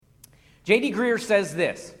J.D. Greear says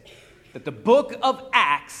this, that the book of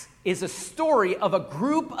Acts is a story of a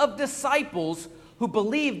group of disciples who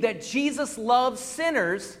believe that Jesus loves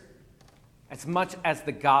sinners as much as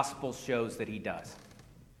the gospel shows that he does.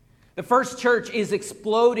 The first church is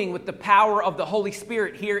exploding with the power of the Holy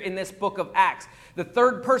Spirit here in this book of Acts. The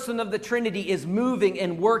third person of the Trinity is moving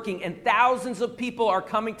and working, and thousands of people are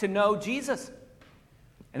coming to know Jesus.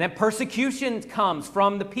 And then persecution comes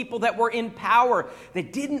from the people that were in power. They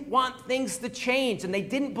didn't want things to change, and they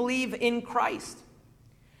didn't believe in Christ.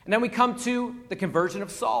 And then we come to the conversion of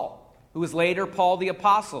Saul, who was later Paul the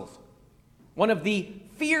Apostle. One of the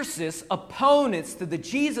fiercest opponents to the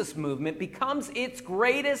Jesus movement becomes its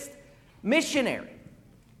greatest missionary.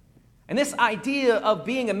 And this idea of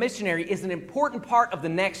being a missionary is an important part of the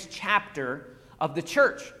next chapter of the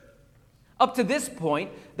church. Up to this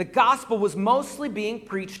point, the gospel was mostly being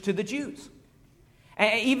preached to the Jews.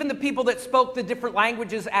 And even the people that spoke the different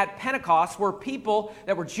languages at Pentecost were people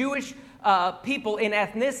that were Jewish people in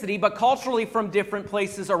ethnicity, but culturally from different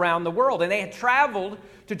places around the world. And they had traveled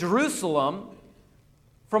to Jerusalem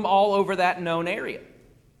from all over that known area.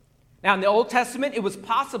 Now, in the Old Testament, it was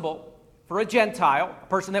possible for a Gentile, a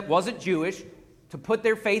person that wasn't Jewish, to put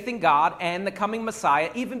their faith in God and the coming Messiah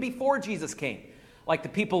even before Jesus came, like the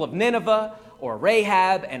people of Nineveh or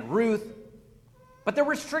Rahab and Ruth. But there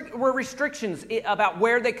were restrictions about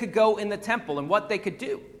where they could go in the temple and what they could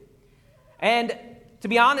do. And to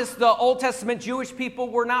be honest, the Old Testament Jewish people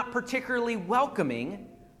were not particularly welcoming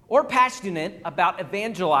or passionate about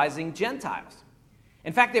evangelizing Gentiles.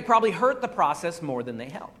 In fact, they probably hurt the process more than they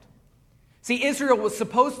helped. See, Israel was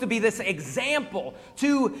supposed to be this example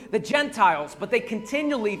to the Gentiles, but they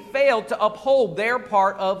continually failed to uphold their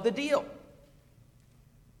part of the deal.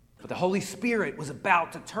 But the Holy Spirit was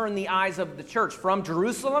about to turn the eyes of the church from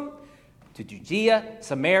Jerusalem to Judea,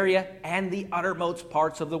 Samaria, and the uttermost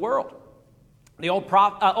parts of the world. The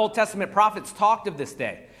Old Testament prophets talked of this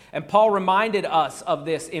day, and Paul reminded us of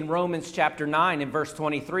this in Romans chapter 9 and verse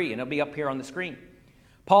 23, and it'll be up here on the screen.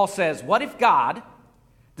 Paul says, "What if God,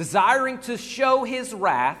 desiring to show his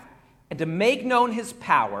wrath and to make known his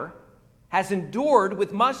power, has endured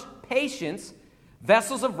with much patience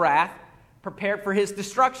vessels of wrath prepared for his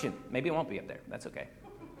destruction?" Maybe it won't be up there. That's okay.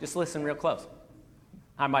 Just listen real close.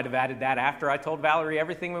 I might have added that after I told Valerie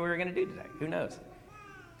everything we were going to do today. Who knows?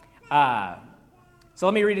 So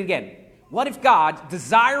let me read it again. "What if God,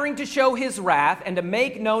 desiring to show his wrath and to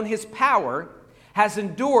make known his power, has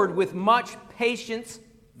endured with much patience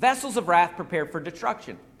vessels of wrath prepared for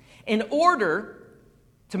destruction, in order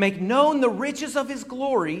to make known the riches of his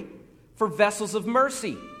glory for vessels of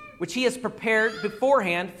mercy, which he has prepared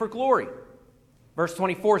beforehand for glory?" Verse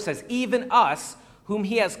 24 says, "Even us, whom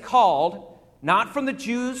he has called, not from the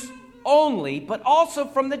Jews only, but also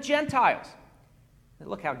from the Gentiles."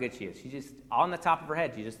 Look how good she is. She just, on the top of her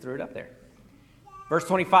head, she just threw it up there. Verse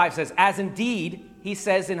 25 says, "As indeed he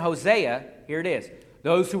says in Hosea," here it is,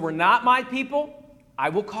 "Those who were not my people, I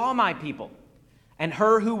will call my people. And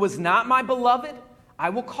her who was not my beloved, I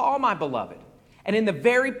will call my beloved. And in the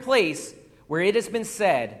very place where it has been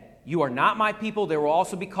said, 'You are not my people,' they will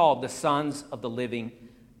also be called the sons of the living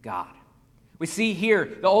God." We see here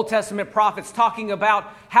the Old Testament prophets talking about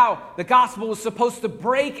how the gospel was supposed to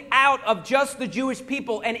break out of just the Jewish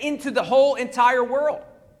people and into the whole entire world.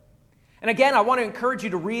 And again, I want to encourage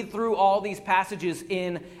you to read through all these passages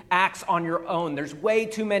in Acts on your own. There's way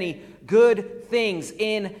too many good things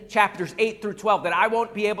in chapters 8 through 12 that I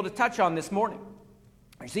won't be able to touch on this morning.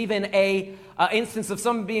 There's even an instance of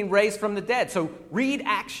someone being raised from the dead. So read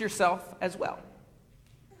Acts yourself as well.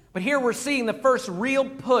 But here we're seeing the first real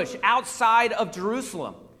push outside of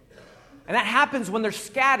Jerusalem. And that happens when they're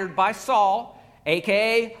scattered by Saul,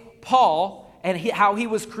 a.k.a. Paul, and how he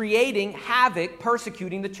was creating havoc,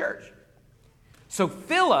 persecuting the church. So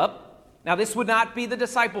Philip, now this would not be the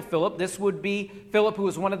disciple Philip, this would be Philip, who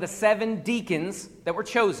was one of the 7 deacons that were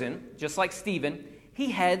chosen, just like Stephen.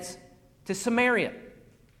 He heads to Samaria,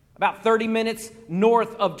 about 30 minutes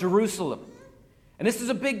north of Jerusalem. And this is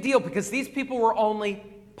a big deal because these people were only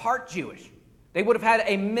part Jewish. They would have had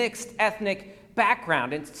a mixed ethnic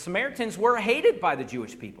background, and Samaritans were hated by the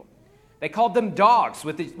Jewish people. They called them dogs,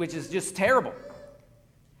 which is just terrible.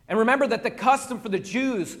 And remember that the custom for the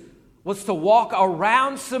Jews was to walk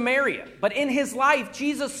around Samaria. But in his life,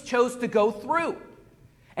 Jesus chose to go through.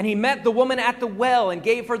 And he met the woman at the well and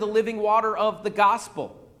gave her the living water of the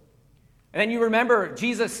gospel. And then you remember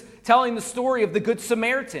Jesus telling the story of the Good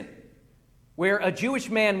Samaritan, where a Jewish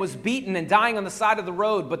man was beaten and dying on the side of the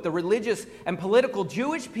road, but the religious and political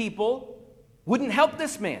Jewish people wouldn't help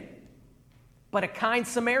this man. But a kind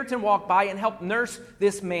Samaritan walked by and helped nurse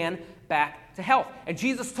this man back to health. And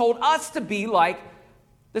Jesus told us to be like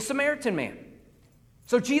the Samaritan man.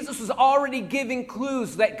 So Jesus was already giving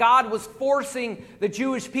clues that God was forcing the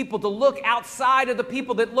Jewish people to look outside of the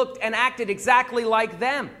people that looked and acted exactly like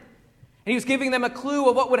them. And he was giving them a clue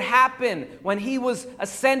of what would happen when he was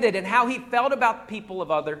ascended and how he felt about people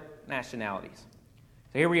of other nationalities.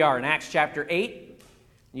 So here we are in Acts chapter 8.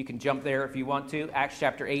 You can jump there if you want to. Acts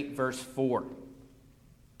chapter 8, verse 4.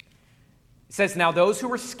 It says, "Now those who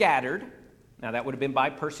were scattered," now that would have been by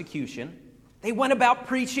persecution, "they went about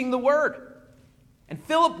preaching the word. And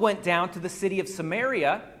Philip went down to the city of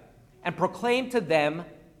Samaria and proclaimed to them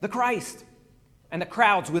the Christ. And the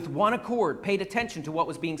crowds with one accord paid attention to what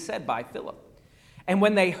was being said by Philip. And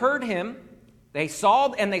when they heard him, they saw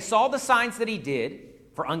the signs that he did,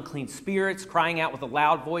 for unclean spirits, crying out with a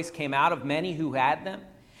loud voice, came out of many who had them.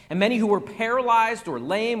 And many who were paralyzed or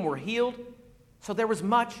lame were healed. So there was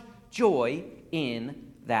much joy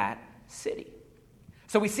in that city."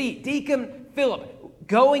 So we see Deacon Philip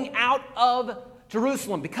going out of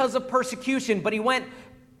Jerusalem because of persecution, but he went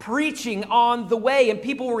preaching on the way, and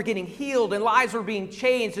people were getting healed, and lives were being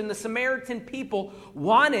changed, and the Samaritan people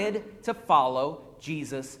wanted to follow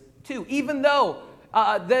Jesus too. Even though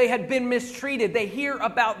they had been mistreated, they hear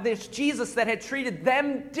about this Jesus that had treated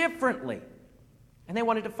them differently, and they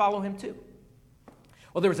wanted to follow him too.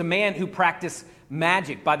 Well, there was a man who practiced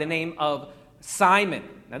magic by the name of Simon.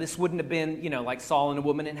 Now, this wouldn't have been, like Saul and a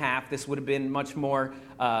woman in half. This would have been much more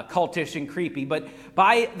cultish and creepy. But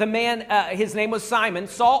by the man, his name was Simon,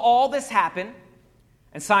 saw all this happen,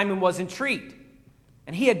 and Simon was intrigued.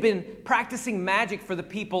 And he had been practicing magic for the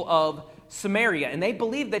people of Samaria, and they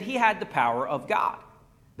believed that he had the power of God.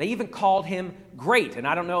 They even called him great. And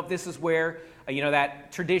I don't know if this is where,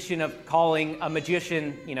 that tradition of calling a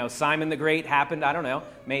magician, Simon the Great happened. I don't know,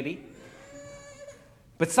 maybe.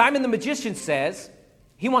 But Simon the magician says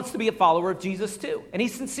he wants to be a follower of Jesus too, and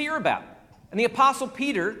he's sincere about it. And the apostle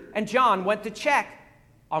Peter and John went to check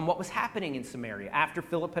on what was happening in Samaria after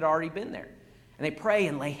Philip had already been there. And they pray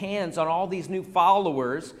and lay hands on all these new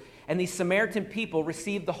followers, and these Samaritan people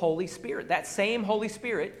received the Holy Spirit, that same Holy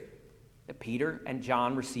Spirit that Peter and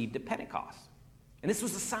John received at Pentecost. And this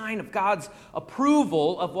was a sign of God's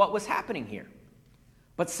approval of what was happening here.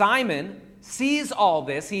 But Simon sees all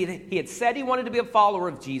this. He had said he wanted to be a follower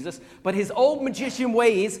of Jesus, but his old magician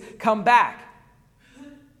ways come back.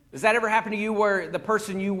 Does that ever happen to you where the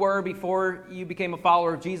person you were before you became a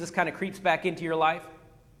follower of Jesus kind of creeps back into your life?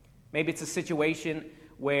 Maybe it's a situation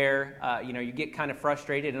where you get kind of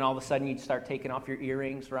frustrated and all of a sudden you start taking off your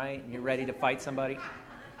earrings, right? And you're ready to fight somebody.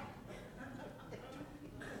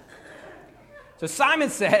 So Simon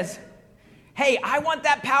says, "Hey, I want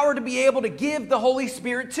that power to be able to give the Holy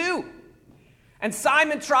Spirit too." And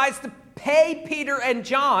Simon tries to pay Peter and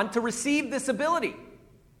John to receive this ability.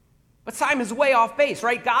 But Simon's way off base,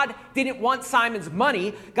 right? God didn't want Simon's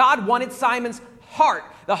money. God wanted Simon's heart.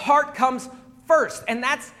 The heart comes first. And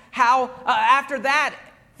that's how, after that,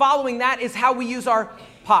 following that is how we use our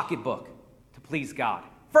pocketbook to please God.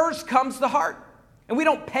 First comes the heart. And we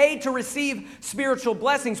don't pay to receive spiritual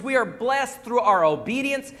blessings. We are blessed through our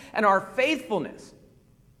obedience and our faithfulness.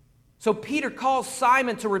 So Peter calls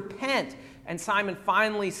Simon to repent, and Simon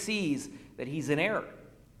finally sees that he's in error.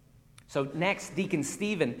 So next, Deacon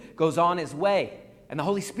Stephen goes on his way, and the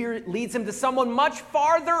Holy Spirit leads him to someone much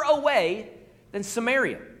farther away than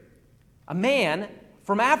Samaria, a man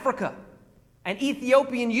from Africa, an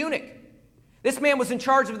Ethiopian eunuch. This man was in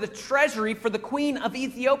charge of the treasury for the Queen of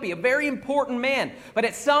Ethiopia, a very important man. But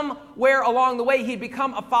at somewhere along the way, he had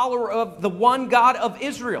become a follower of the one God of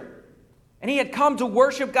Israel. And he had come to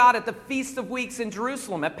worship God at the Feast of Weeks in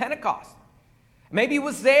Jerusalem at Pentecost. Maybe he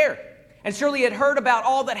was there. And surely he had heard about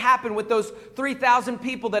all that happened with those 3,000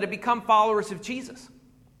 people that had become followers of Jesus.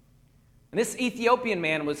 And this Ethiopian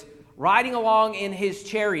man was riding along in his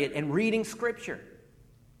chariot and reading Scripture.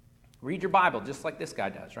 Read your Bible just like this guy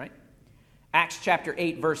does, right? Acts chapter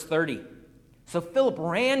 8, verse 30. So Philip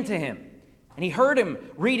ran to him, and he heard him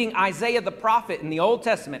reading Isaiah the prophet in the Old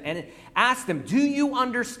Testament, and asked him, "Do you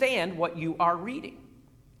understand what you are reading?"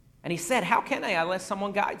 And he said, "How can I unless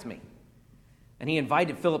someone guides me?" And he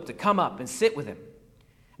invited Philip to come up and sit with him.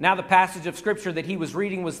 Now the passage of Scripture that he was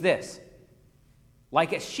reading was this: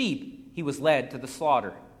 "Like a sheep he was led to the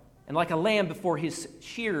slaughter, and like a lamb before his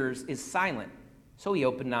shearers is silent, so he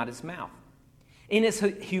opened not his mouth. In his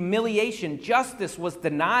humiliation, justice was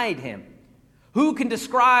denied him. Who can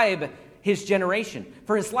describe his generation?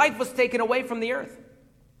 For his life was taken away from the earth."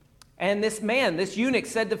 And this man, this eunuch,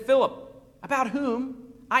 said to Philip, "About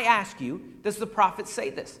whom, I ask you, does the prophet say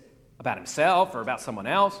this? About himself or about someone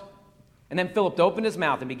else?" And then Philip opened his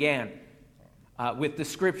mouth and began with the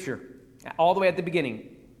Scripture. all the way at the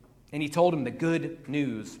beginning, and he told him the good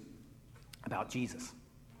news about Jesus.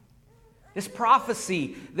 This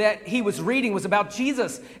prophecy that he was reading was about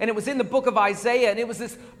Jesus, and it was in the book of Isaiah, and it was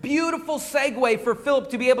this beautiful segue for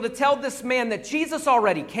Philip to be able to tell this man that Jesus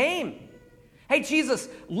already came. Hey, Jesus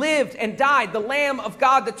lived and died. The Lamb of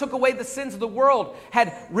God that took away the sins of the world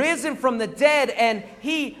had risen from the dead, and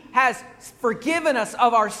he has forgiven us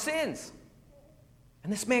of our sins.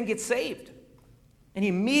 And this man gets saved, and he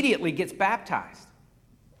immediately gets baptized.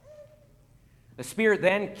 The Spirit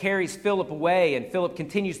then carries Philip away, and Philip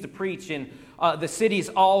continues to preach in the cities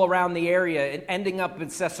all around the area, and ending up in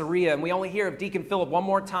Caesarea. And we only hear of Deacon Philip one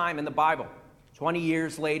more time in the Bible. 20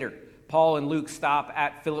 years later, Paul and Luke stop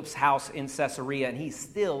at Philip's house in Caesarea, and he's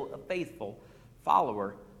still a faithful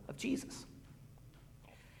follower of Jesus.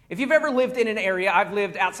 If you've ever lived in an area, I've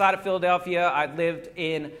lived outside of Philadelphia, I've lived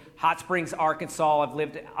in Hot Springs, Arkansas, I've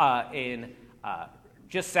lived in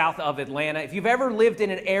just south of Atlanta. If you've ever lived in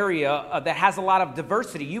an area that has a lot of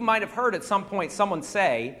diversity, you might have heard at some point someone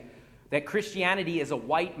say that Christianity is a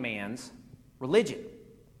white man's religion.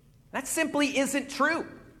 That simply isn't true.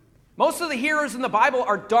 Most of the hearers in the Bible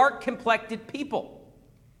are dark-complected people.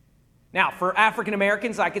 Now, for African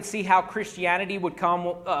Americans, I could see how Christianity would come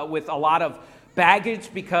with a lot of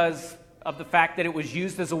baggage because of the fact that it was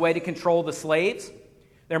used as a way to control the slaves.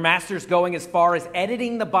 Their masters going as far as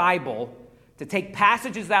editing the Bible to take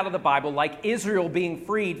passages out of the Bible, like Israel being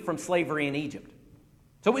freed from slavery in Egypt.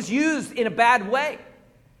 So it was used in a bad way.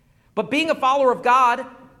 But being a follower of God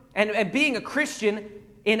and being a Christian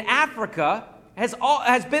in Africa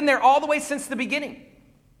has been there all the way since the beginning.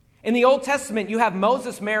 In the Old Testament, you have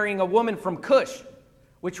Moses marrying a woman from Cush,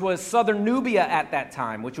 which was southern Nubia at that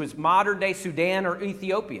time, which was modern-day Sudan or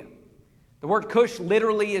Ethiopia. The word Cush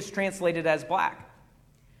literally is translated as black.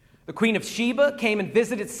 The Queen of Sheba came and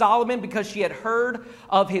visited Solomon because she had heard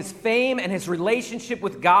of his fame and his relationship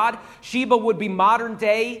with God. Sheba would be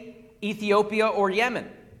modern-day Ethiopia or Yemen.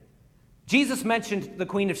 Jesus mentioned the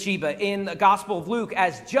Queen of Sheba in the Gospel of Luke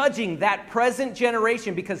as judging that present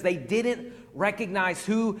generation because they didn't recognize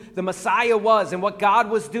who the Messiah was and what God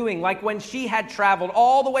was doing, like when she had traveled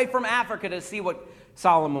all the way from Africa to see what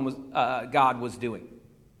God was doing.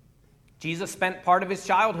 Jesus spent part of his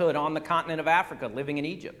childhood on the continent of Africa, living in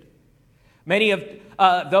Egypt. Many of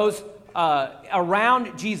those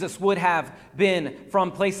around Jesus would have been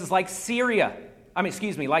from places like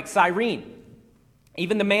like Cyrene.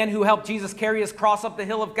 Even the man who helped Jesus carry his cross up the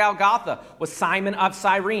hill of Golgotha was Simon of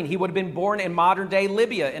Cyrene. He would have been born in modern-day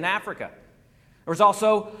Libya in Africa. There was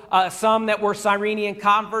also some that were Cyrenian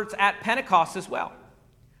converts at Pentecost as well.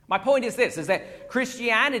 My point is this, is that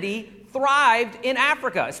Christianity thrived in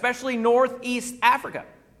Africa, especially northeast Africa.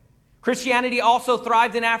 Christianity also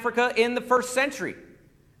thrived in Africa in the first century.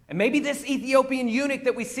 And maybe this Ethiopian eunuch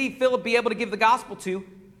that we see Philip be able to give the gospel to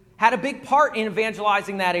had a big part in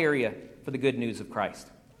evangelizing that area for the good news of Christ.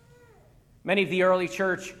 Many of the early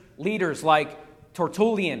church leaders like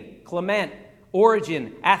Tertullian, Clement,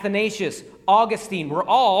 Origen, Athanasius, Augustine were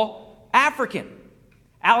all African.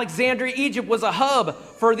 Alexandria, Egypt was a hub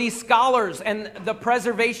for these scholars and the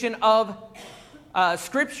preservation of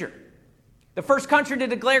Scripture. The first country to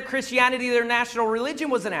declare Christianity their national religion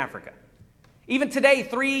was in Africa. Even today,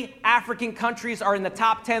 3 African countries are in the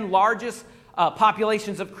top 10 largest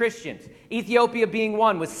populations of Christians. Ethiopia being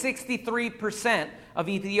one, with 63% of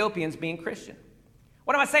Ethiopians being Christian.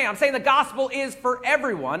 What am I saying? I'm saying the gospel is for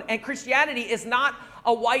everyone, and Christianity is not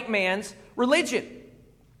a white man's religion.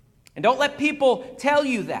 And don't let people tell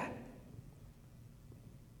you that.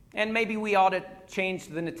 And maybe we ought to change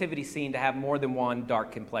the nativity scene to have more than one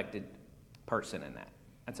dark-complected person in that.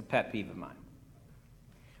 That's a pet peeve of mine.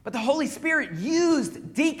 But the Holy Spirit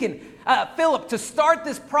used Deacon Philip to start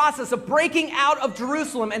this process of breaking out of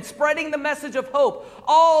Jerusalem and spreading the message of hope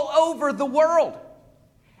all over the world.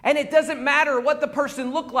 And it doesn't matter what the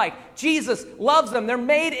person looked like. Jesus loves them. They're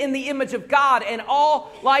made in the image of God, and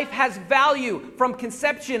all life has value from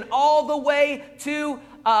conception all the way to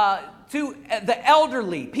the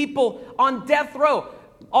elderly, people on death row.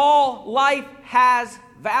 All life has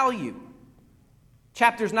value.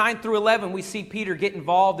 Chapters 9 through 11, we see Peter get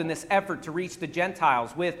involved in this effort to reach the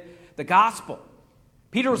Gentiles with the gospel.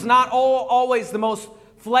 Peter was not always the most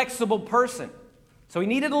flexible person, so he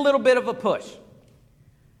needed a little bit of a push.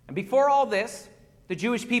 And before all this, the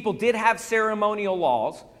Jewish people did have ceremonial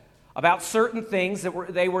laws about certain things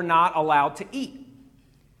that they were not allowed to eat.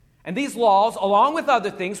 And these laws, along with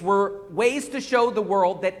other things, were ways to show the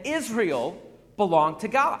world that Israel belonged to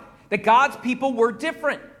God, that God's people were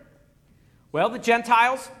different. Well, the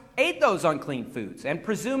Gentiles ate those unclean foods and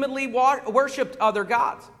presumably worshipped other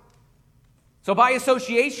gods. So by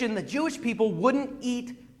association, the Jewish people wouldn't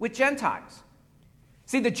eat with Gentiles.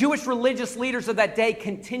 See, the Jewish religious leaders of that day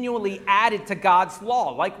continually added to God's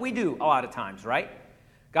law, like we do a lot of times, right?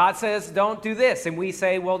 God says, don't do this. And we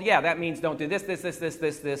say, well, yeah, that means don't do this,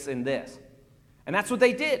 and this. And that's what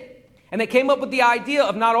they did. And they came up with the idea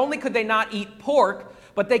of not only could they not eat pork,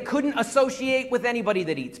 but they couldn't associate with anybody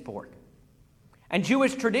that eats pork. And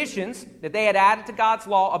Jewish traditions that they had added to God's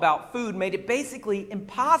law about food made it basically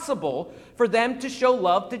impossible for them to show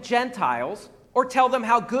love to Gentiles or tell them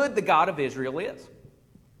how good the God of Israel is.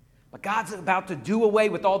 But God's about to do away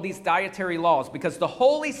with all these dietary laws because the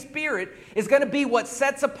Holy Spirit is going to be what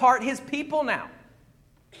sets apart his people now.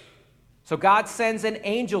 So God sends an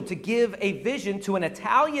angel to give a vision to an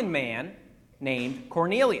Italian man named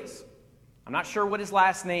Cornelius. I'm not sure what his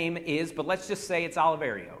last name is, but let's just say it's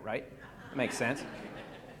Oliverio, right? That makes sense.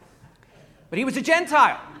 But he was a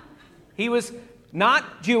Gentile. He was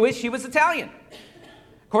not Jewish, he was Italian.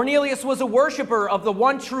 Cornelius was a worshiper of the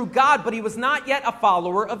one true God, but he was not yet a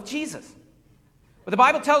follower of Jesus. But the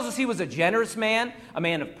Bible tells us he was a generous man, a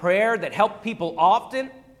man of prayer that helped people often.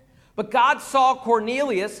 But God saw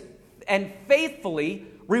Cornelius and faithfully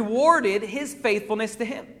rewarded his faithfulness to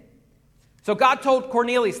him. So God told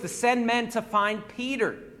Cornelius to send men to find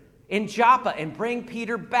Peter in Joppa and bring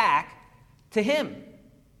Peter back to him.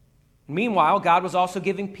 Meanwhile, God was also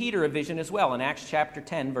giving Peter a vision as well in Acts chapter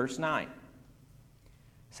 10, verse 9.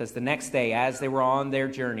 It says, the next day, as they were on their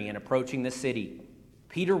journey and approaching the city,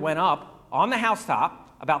 Peter went up on the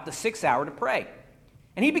housetop about the 6th hour to pray.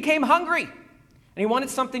 And he became hungry, and he wanted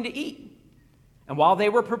something to eat. And while they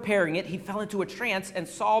were preparing it, he fell into a trance and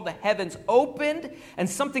saw the heavens opened and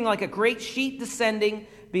something like a great sheet descending,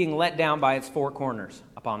 being let down by its four corners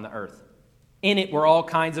upon the earth. In it were all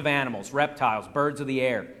kinds of animals, reptiles, birds of the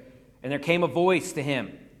air. And there came a voice to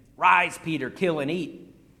him, "Rise, Peter, kill and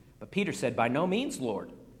eat." But Peter said, "By no means,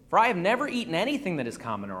 Lord, for I have never eaten anything that is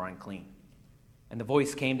common or unclean." And the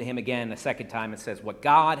voice came to him again a second time and says, "What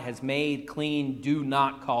God has made clean, do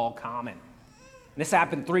not call common." And this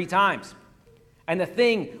happened 3 times. And the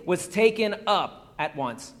thing was taken up at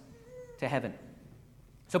once to heaven.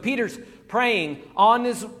 So Peter's praying on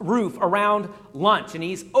his roof around lunch, and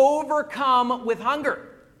he's overcome with hunger.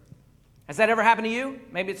 Has that ever happened to you?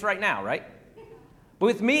 Maybe it's right now, right? But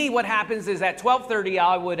with me, what happens is at 12:30,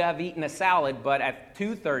 I would have eaten a salad, but at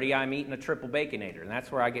 2:30, I'm eating a triple Baconator, and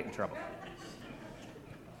that's where I get in trouble.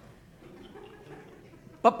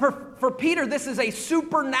 But for Peter, this is a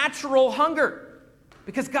supernatural hunger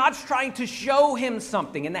because God's trying to show him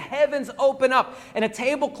something, and the heavens open up, and a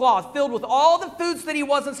tablecloth filled with all the foods that he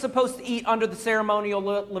wasn't supposed to eat under the ceremonial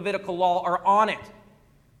Levitical law are on it.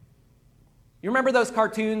 You remember those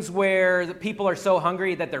cartoons where the people are so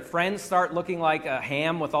hungry that their friends start looking like a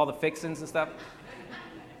ham with all the fixings and stuff?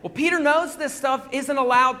 Well, Peter knows this stuff isn't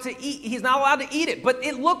allowed to eat. He's not allowed to eat it, but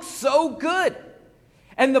it looks so good.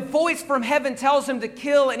 And the voice from heaven tells him to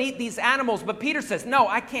kill and eat these animals, but Peter says, "No,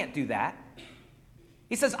 I can't do that."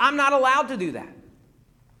 He says, "I'm not allowed to do that."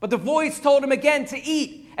 But the voice told him again to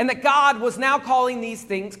eat, and that God was now calling these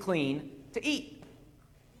things clean to eat.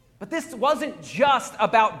 But this wasn't just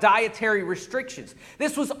about dietary restrictions.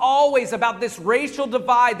 This was always about this racial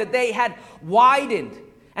divide that they had widened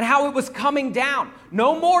and how it was coming down.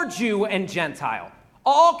 No more Jew and Gentile.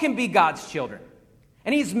 All can be God's children.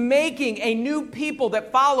 And he's making a new people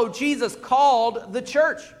that follow Jesus called the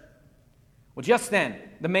church. Well, just then,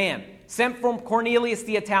 the man sent from Cornelius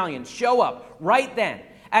the Italian show up right then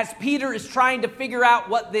as Peter is trying to figure out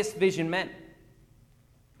what this vision meant.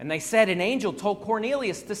 And they said, "An angel told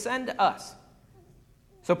Cornelius to send us."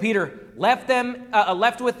 So Peter left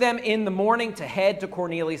with them in the morning to head to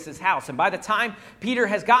Cornelius' house. And by the time Peter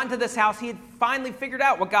has gotten to this house, he had finally figured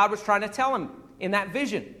out what God was trying to tell him in that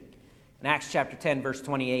vision. In Acts chapter 10, verse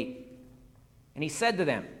 28, and he said to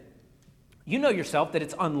them, "You know yourself that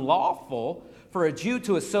it's unlawful for a Jew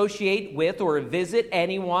to associate with or visit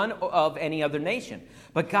anyone of any other nation.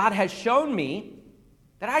 But God has shown me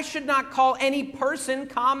that I should not call any person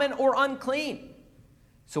common or unclean.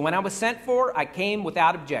 So when I was sent for, I came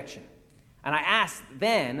without objection. And I asked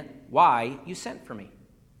then why you sent for me."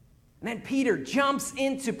 And then Peter jumps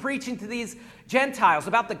into preaching to these Gentiles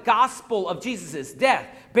about the gospel of Jesus' death,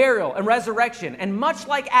 burial, and resurrection. And much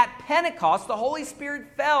like at Pentecost, the Holy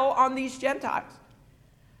Spirit fell on these Gentiles.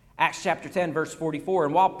 Acts chapter 10, verse 44,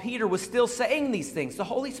 and while Peter was still saying these things, the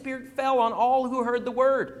Holy Spirit fell on all who heard the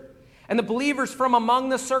word. And the believers from among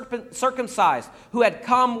the circumcised who had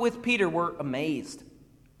come with Peter were amazed,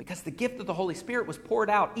 because the gift of the Holy Spirit was poured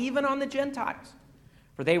out even on the Gentiles.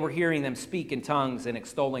 For they were hearing them speak in tongues and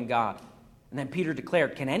extolling God. And then Peter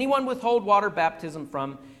declared, "Can anyone withhold water baptism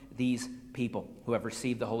from these people who have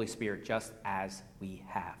received the Holy Spirit just as we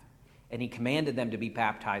have. And he commanded them to be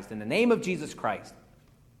baptized in the name of Jesus Christ.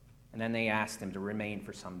 And then they asked him to remain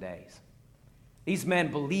for some days. These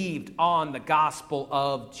men believed on the gospel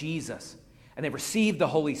of Jesus. And they received the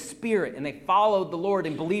Holy Spirit. And they followed the Lord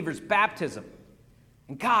in believers' baptism.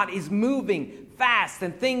 And God is moving fast.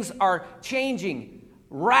 And things are changing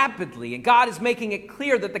rapidly, and God is making it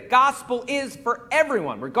clear that the gospel is for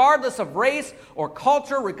everyone, regardless of race or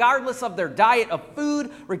culture, regardless of their diet of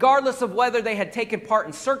food, regardless of whether they had taken part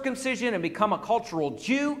in circumcision and become a cultural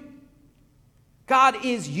Jew. God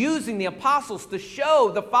is using the apostles to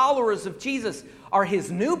show the followers of Jesus are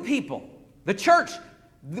his new people. The church,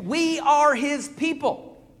 we are his people.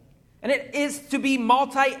 And it is to be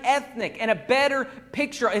multi-ethnic and a better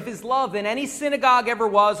picture of his love than any synagogue ever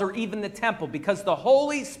was, or even the temple, because the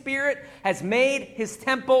Holy Spirit has made his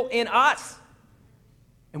temple in us.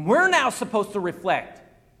 And we're now supposed to reflect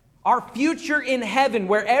our future in heaven,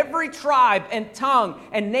 where every tribe and tongue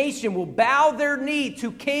and nation will bow their knee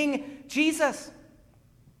to King Jesus.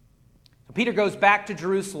 So Peter goes back to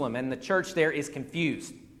Jerusalem, and the church there is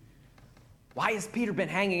confused. Why has Peter been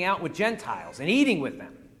hanging out with Gentiles and eating with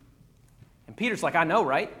them? And Peter's like, I know,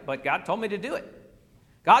 right? But God told me to do it.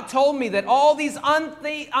 God told me that all these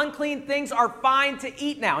unclean things are fine to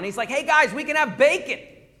eat now. And he's like, hey guys, we can have bacon.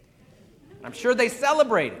 I'm sure they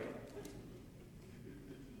celebrated.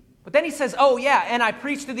 But then he says, oh yeah, and I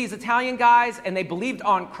preached to these Italian guys, and they believed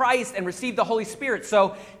on Christ and received the Holy Spirit.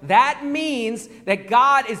 So that means that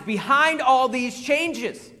God is behind all these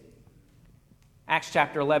changes. Acts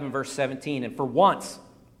chapter 11, verse 17, and for once,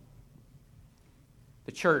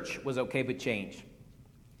 the church was okay with change.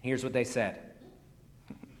 Here's what they said.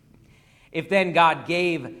 If then God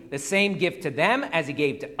gave the same gift to them as he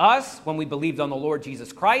gave to us when we believed on the Lord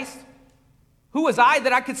Jesus Christ, who was I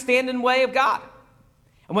that I could stand in the way of God?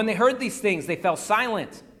 And when they heard these things, they fell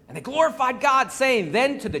silent, and they glorified God, saying,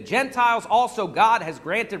 then to the Gentiles also God has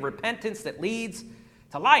granted repentance that leads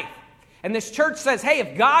to life. And this church says, hey,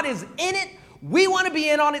 if God is in it, we want to be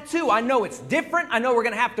in on it too. I know it's different. I know we're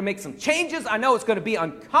going to have to make some changes. I know it's going to be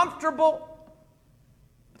uncomfortable.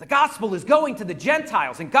 But the gospel is going to the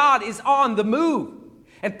Gentiles, and God is on the move.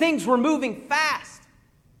 And things were moving fast.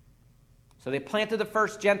 So they planted the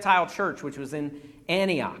first Gentile church, which was in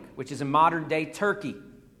Antioch, which is in modern-day Turkey.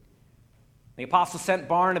 The apostles sent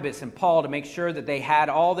Barnabas and Paul to make sure that they had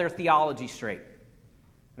all their theology straight.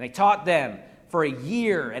 And they taught them for a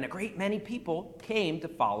year, and a great many people came to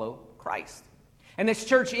follow Christ. And this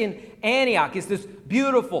church in Antioch is this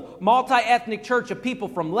beautiful, multi-ethnic church of people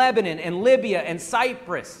from Lebanon and Libya and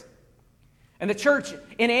Cyprus. And the church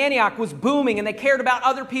in Antioch was booming, and they cared about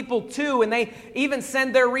other people too, and they even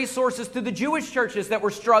sent their resources to the Jewish churches that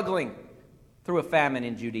were struggling through a famine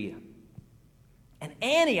in Judea. And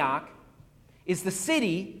Antioch is the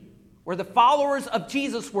city where the followers of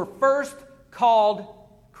Jesus were first called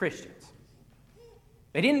Christians.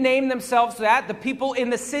 They didn't name themselves that. The people in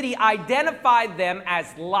the city identified them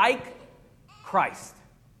as like Christ.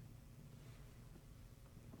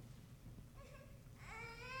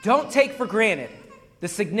 Don't take for granted the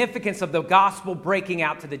significance of the gospel breaking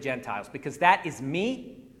out to the Gentiles, because that is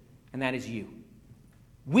me and that is you.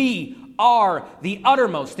 We are the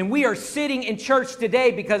uttermost, and we are sitting in church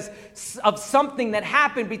today because of something that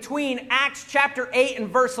happened between Acts chapter 8 and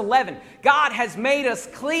verse 11. God has made us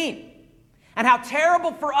clean. And how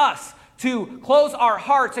terrible for us to close our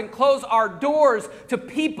hearts and close our doors to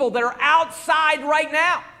people that are outside right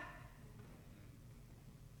now.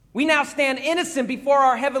 We now stand innocent before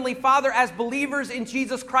our Heavenly Father as believers in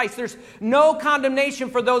Jesus Christ. There's no condemnation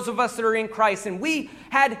for those of us that are in Christ. And we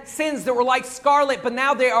had sins that were like scarlet, but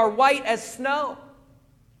now they are white as snow.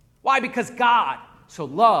 Why? Because God so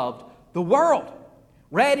loved the world.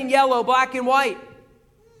 Red and yellow, black and white.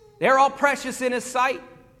 They're all precious in His sight.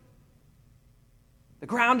 The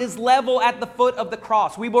ground is level at the foot of the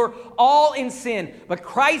cross. We were all in sin, but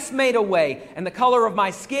Christ made a way, and the color of my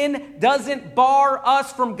skin doesn't bar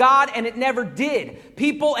us from God, and it never did.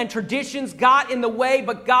 People and traditions got in the way,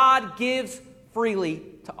 but God gives freely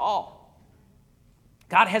to all.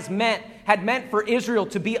 God had meant for Israel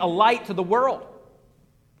to be a light to the world,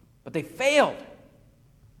 but they failed.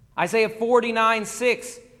 Isaiah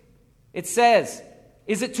 49:6, it says,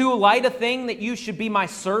 is it too light a thing that you should be my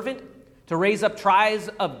servant, to raise up tribes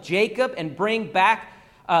of Jacob and bring back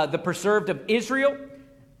the preserved of Israel?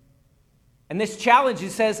 And this challenge,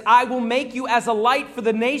 it says, I will make you as a light for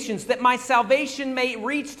the nations, that my salvation may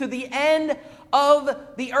reach to the end of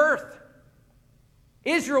the earth.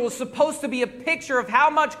 Israel was supposed to be a picture of how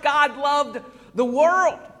much God loved the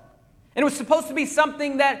world. And it was supposed to be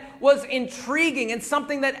something that was intriguing and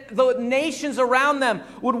something that the nations around them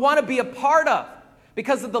would want to be a part of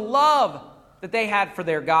because of the love that they had for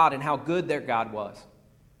their God and how good their God was.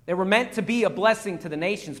 They were meant to be a blessing to the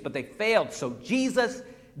nations, but they failed. So Jesus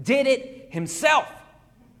did it himself.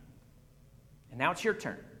 And now it's your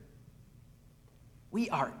turn. We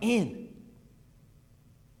are in.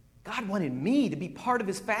 God wanted me to be part of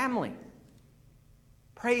his family.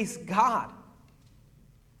 Praise God.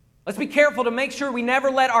 Let's be careful to make sure we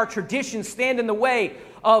never let our traditions stand in the way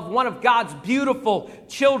of one of God's beautiful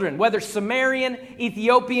children, whether Sumerian,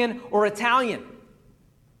 Ethiopian, or Italian.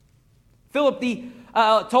 Philip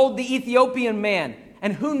told the Ethiopian man,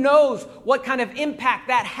 and who knows what kind of impact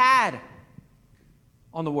that had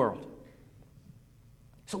on the world.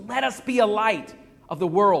 So let us be a light of the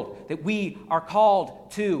world that we are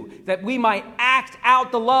called to, that we might act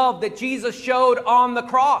out the love that Jesus showed on the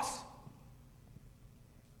cross.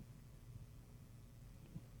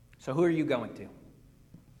 So who are you going to?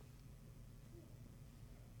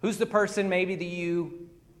 Who's the person maybe that you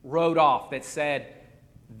wrote off that said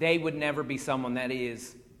they would never be someone that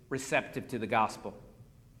is receptive to the gospel?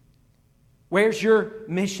 Where's your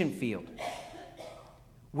mission field?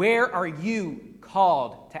 Where are you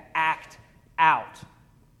called to act out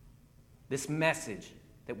this message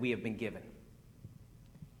that we have been given?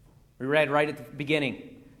 We read right at the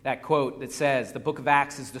beginning that quote that says, the book of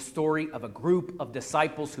Acts is the story of a group of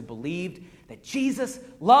disciples who believed that Jesus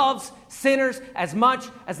loves sinners as much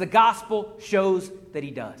as the gospel shows that he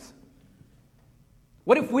does.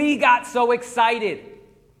 What if we got so excited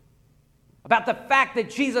about the fact that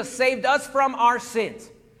Jesus saved us from our sins,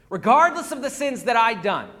 regardless of the sins that I'd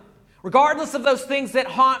done, regardless of those things that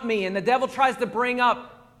haunt me and the devil tries to bring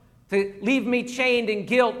up to leave me chained in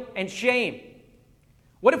guilt and shame?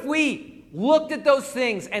 What if we looked at those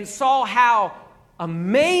things and saw how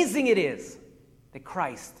amazing it is that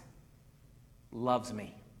Christ loves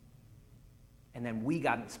me? And then we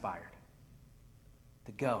got inspired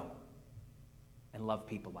to go and love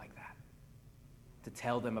people like that, to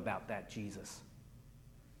tell them about that Jesus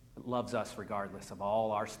that loves us regardless of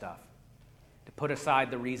all our stuff, to put aside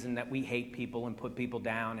the reason that we hate people and put people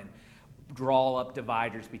down and draw up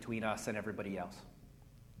dividers between us and everybody else.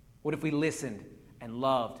 What if we listened and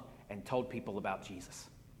loved and told people about Jesus?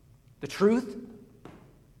 The truth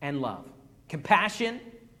and love. Compassion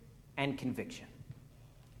and conviction.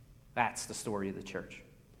 That's the story of the church.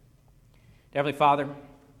 Heavenly Father,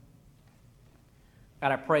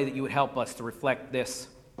 God, I pray that you would help us to reflect this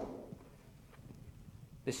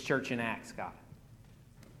church in Acts, God.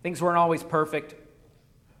 Things weren't always perfect.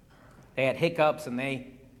 They had hiccups and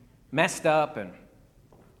they messed up.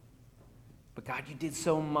 But God, you did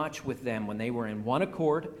so much with them when they were in one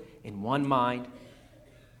accord, in one mind.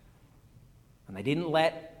 And they didn't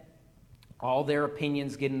let all their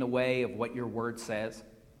opinions get in the way of what your word says.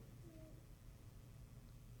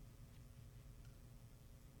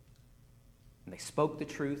 And they spoke the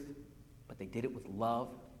truth, but they did it with love.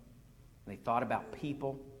 And they thought about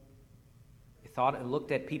people. They thought and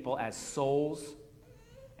looked at people as souls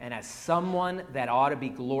and as someone that ought to be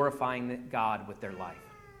glorifying God with their life.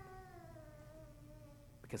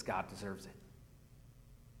 Because God deserves it.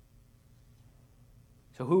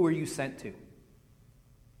 So who were you sent to? Is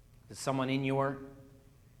it someone in your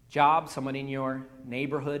job, someone in your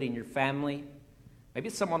neighborhood, in your family? Maybe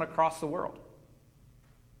it's someone across the world.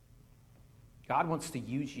 God wants to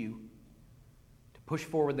use you to push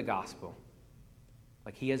forward the gospel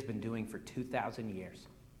like he has been doing for 2,000 years,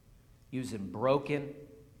 using broken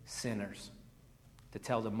sinners to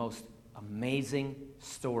tell the most amazing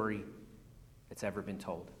story that's ever been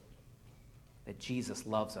told. That Jesus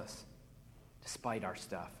loves us despite our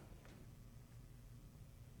stuff.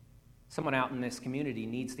 Someone out in this community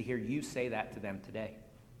needs to hear you say that to them today.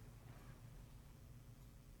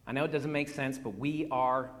 I know it doesn't make sense, but we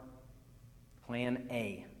are plan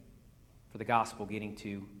A for the gospel getting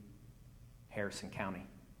to Harrison County.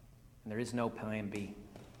 And there is no plan B.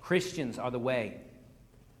 Christians are the way.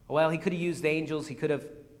 Well, he could have used angels. He could have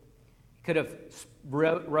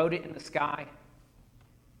wrote it in the sky.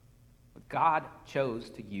 But God chose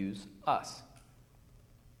to use us.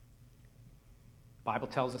 The Bible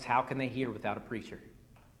tells us, how can they hear without a preacher?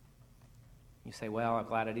 You say, well, I'm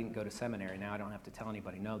glad I didn't go to seminary. Now I don't have to tell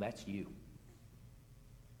anybody. No, that's you.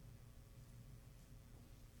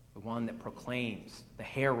 The one that proclaims, the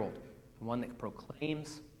herald, the one that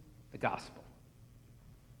proclaims the gospel.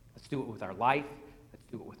 Let's do it with our life, let's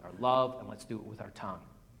do it with our love, and let's do it with our tongue.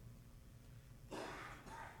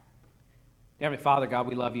 Heavenly Father, God,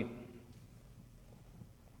 we love you.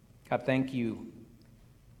 God, thank you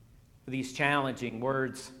for these challenging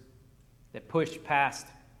words that push past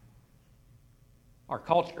our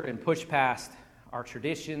culture and push past our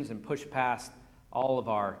traditions and push past all of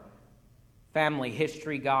our family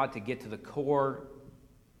history, God, to get to the core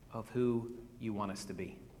of who you want us to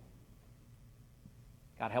be.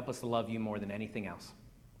 God, help us to love you more than anything else.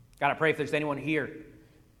 God, I pray if there's anyone here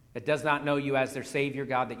that does not know you as their Savior,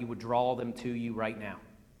 God, that you would draw them to you right now.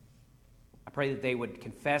 I pray that they would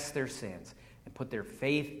confess their sins and put their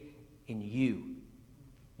faith in you,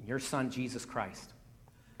 in your Son, Jesus Christ.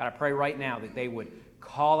 God, I pray right now that they would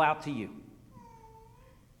call out to you,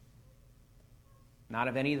 not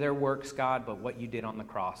of any of their works, God, but what you did on the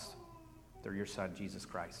cross through your Son, Jesus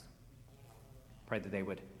Christ. Pray that they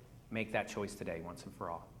would make that choice today once and for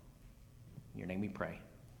all. In your name we pray.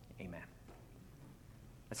 Amen.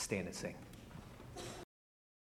 Let's stand and sing.